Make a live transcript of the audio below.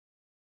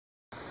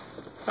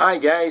Hi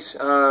guys,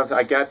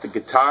 I got the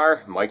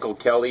guitar, Michael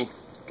Kelly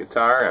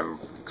guitar. I'm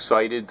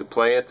excited to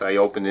play it. I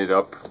opened it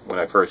up when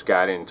I first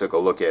got it and took a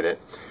look at it,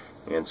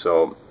 and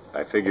so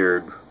I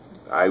figured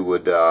I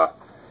would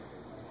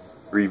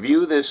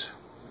review this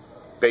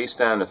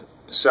based on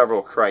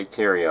several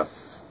criteria,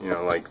 you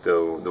know, like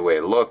the way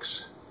it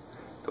looks,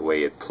 the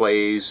way it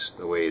plays,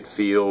 the way it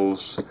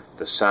feels,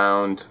 the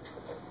sound,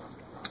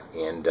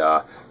 and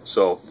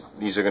so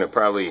these are going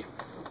to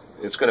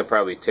it's going to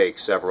probably take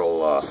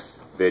several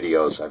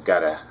videos. I've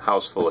got a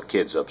house full of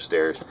kids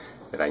upstairs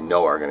that I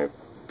know are going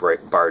to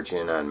barge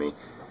in on me.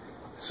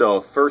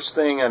 So first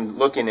thing I'm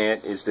looking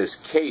at is this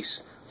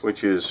case,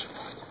 which is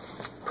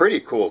a pretty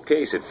cool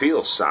case. It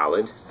feels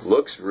solid,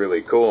 looks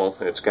really cool.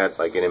 It's got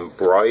like an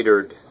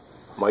embroidered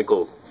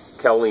Michael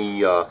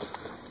Kelly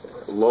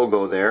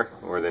logo there,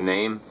 or the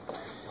name.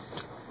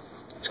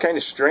 It's kind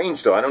of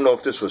strange though. I don't know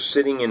if this was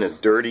sitting in a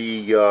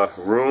dirty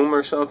room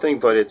or something,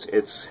 but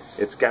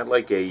it's got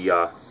like a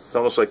it's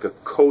almost like a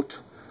coat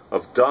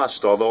of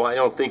dust, although I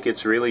don't think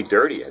it's really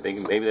dirty. I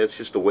think maybe that's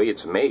just the way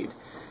it's made.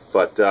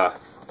 But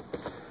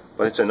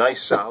it's a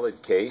nice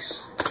solid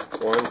case.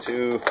 1,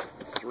 2,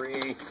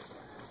 3,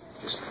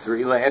 just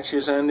 3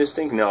 latches on this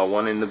thing? No,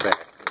 1 in the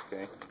back.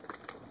 Okay.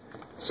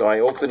 So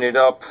I open it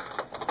up,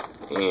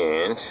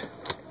 and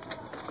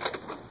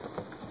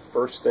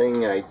first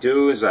thing I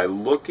do is I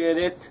look at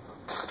it,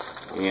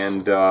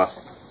 and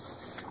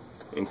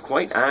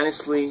quite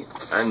honestly,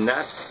 I'm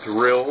not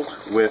thrilled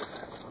with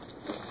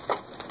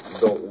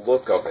the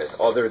look of it,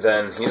 other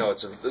than, you know,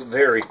 it's a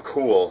very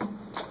cool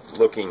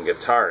looking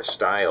guitar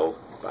style,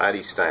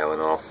 body style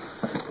and all,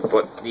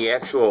 but the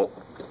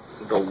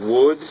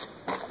wood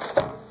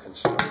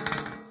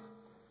construction,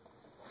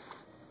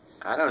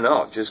 I don't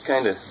know, it just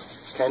kind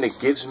of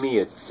gives me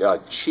a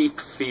cheap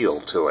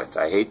feel to it.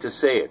 I hate to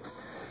say it,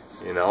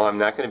 you know. I'm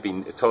not going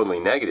to be totally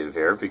negative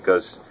here,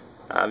 because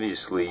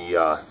obviously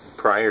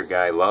prior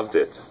guy loved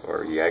it,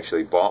 or he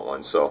actually bought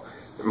one, so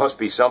there must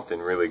be something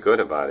really good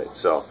about it.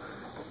 So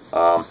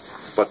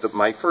but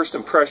my first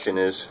impression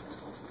is,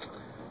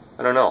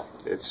 I don't know,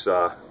 it's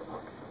a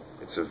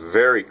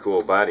very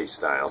cool body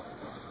style.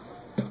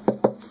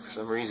 For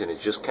some reason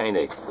it just kind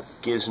of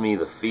gives me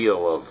the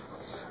feel of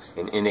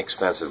an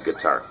inexpensive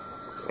guitar,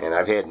 and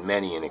I've had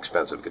many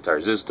inexpensive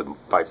guitars. This is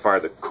by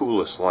far the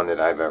coolest one that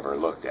I've ever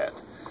looked at.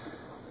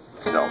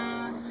 So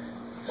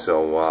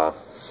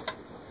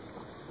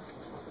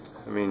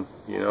I mean,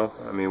 you know,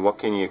 what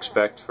can you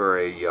expect for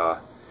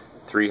a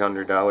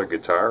 $300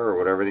 guitar, or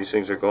whatever these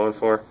things are going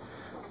for?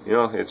 You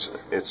know, it's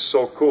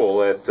so cool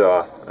that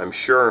I'm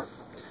sure,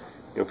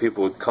 you know,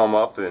 people would come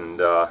up,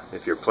 and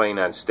if you're playing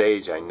on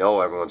stage, I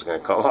know everyone's going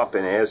to come up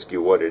and ask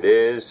you what it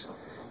is,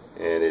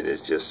 and it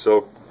is just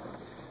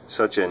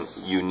such a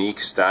unique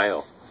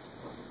style.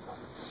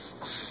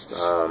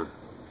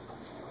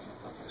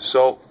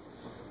 So,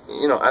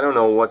 you know, I don't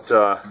know what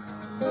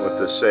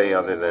to say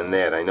other than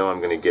that. I know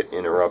I'm going to get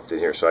interrupted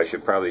here, so I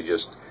should probably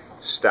just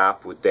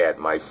stop with that.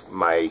 My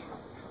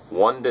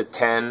 1 to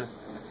 10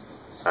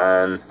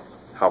 on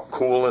how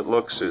cool it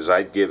looks is,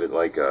 I'd give it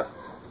like a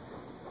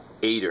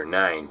 8 or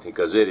 9,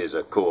 because it is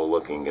a cool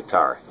looking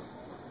guitar.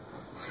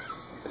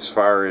 As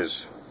far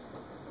as,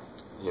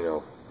 you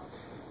know,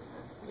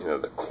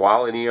 the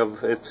quality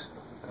of it,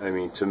 I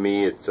mean, to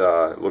me it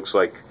looks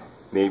like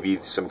maybe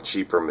some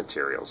cheaper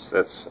materials.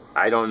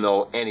 I don't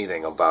know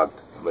anything about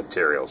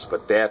materials,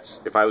 but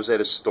if I was at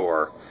a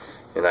store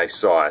and I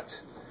saw it,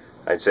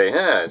 I'd say,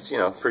 it's, you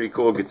know, pretty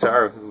cool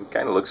guitar. It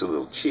kind of looks a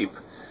little cheap,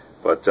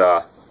 but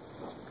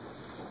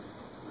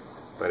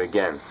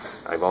again,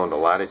 I've owned a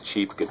lot of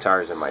cheap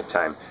guitars in my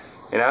time,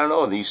 and I don't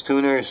know, these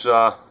tuners,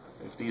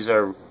 if these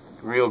are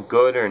real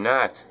good or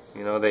not.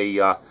 You know, they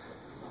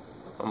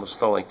almost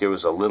felt like there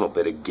was a little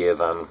bit of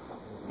give on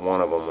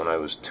one of them when I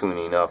was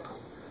tuning up,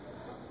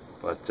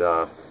 but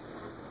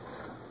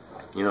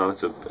you know,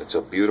 it's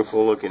a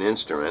beautiful looking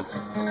instrument.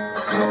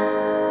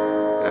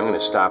 And I'm going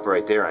to stop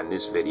right there on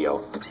this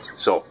video.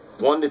 So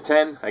 1 to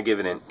 10, I give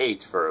it an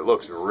 8 for it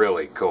looks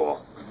really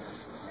cool.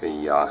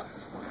 The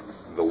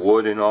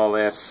wood and all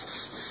that,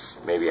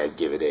 maybe I'd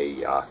give it a,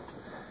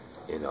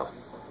 you know,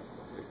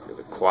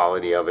 the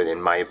quality of it,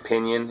 in my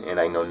opinion, and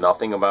I know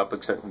nothing about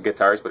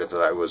guitars, but if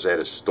I was at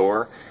a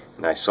store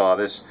and I saw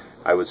this,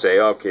 I would say,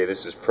 okay,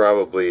 this is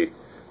probably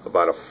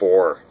about a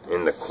 4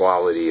 in the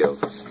quality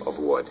of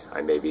wood. I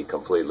may be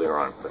completely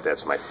wrong, but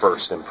that's my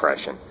first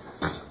impression.